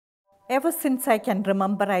Ever since I can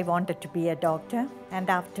remember, I wanted to be a doctor, and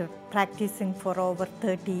after practicing for over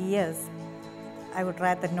 30 years, I would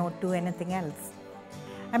rather not do anything else.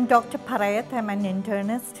 I'm Dr. Parayath, I'm an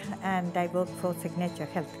internist, and I work for Signature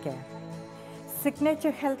Healthcare.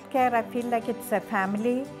 Signature Healthcare, I feel like it's a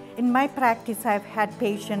family. In my practice, I've had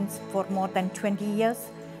patients for more than 20 years,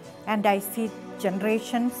 and I see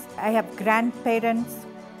generations. I have grandparents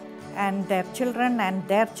and their children and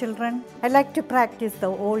their children. I like to practice the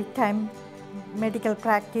old-time medical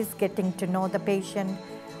practice, getting to know the patient.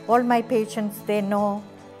 All my patients, they know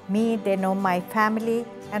me, they know my family,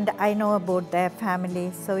 and I know about their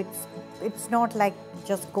family. So it's not like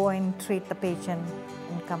just go and treat the patient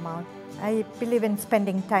and come out. I believe in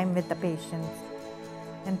spending time with the patients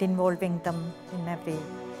and involving them in every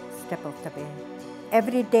step of the way.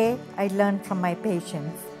 Every day I learn from my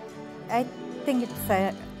patients. I think it's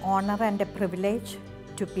an honor and a privilege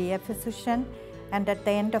to be a physician, and at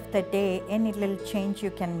the end of the day, any little change you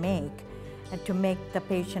can make to make the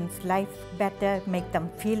patient's life better, make them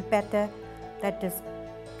feel better, that is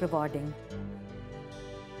rewarding.